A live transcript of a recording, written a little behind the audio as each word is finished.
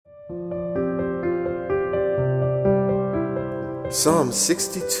Psalm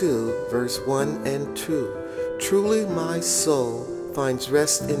 62, verse 1 and 2. Truly my soul finds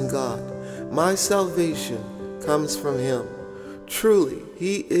rest in God. My salvation comes from Him. Truly,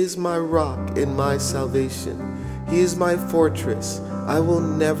 He is my rock and my salvation. He is my fortress. I will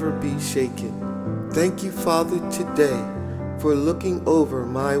never be shaken. Thank you, Father, today for looking over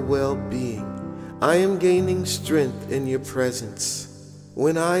my well-being. I am gaining strength in your presence.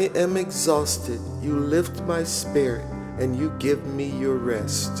 When I am exhausted, you lift my spirit and you give me your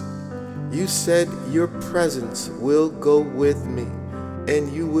rest. You said your presence will go with me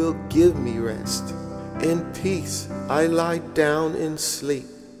and you will give me rest. In peace I lie down and sleep.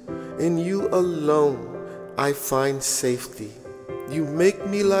 In you alone I find safety. You make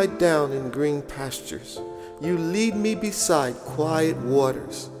me lie down in green pastures. You lead me beside quiet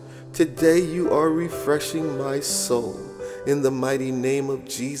waters. Today you are refreshing my soul. In the mighty name of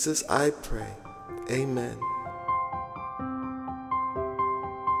Jesus I pray. Amen.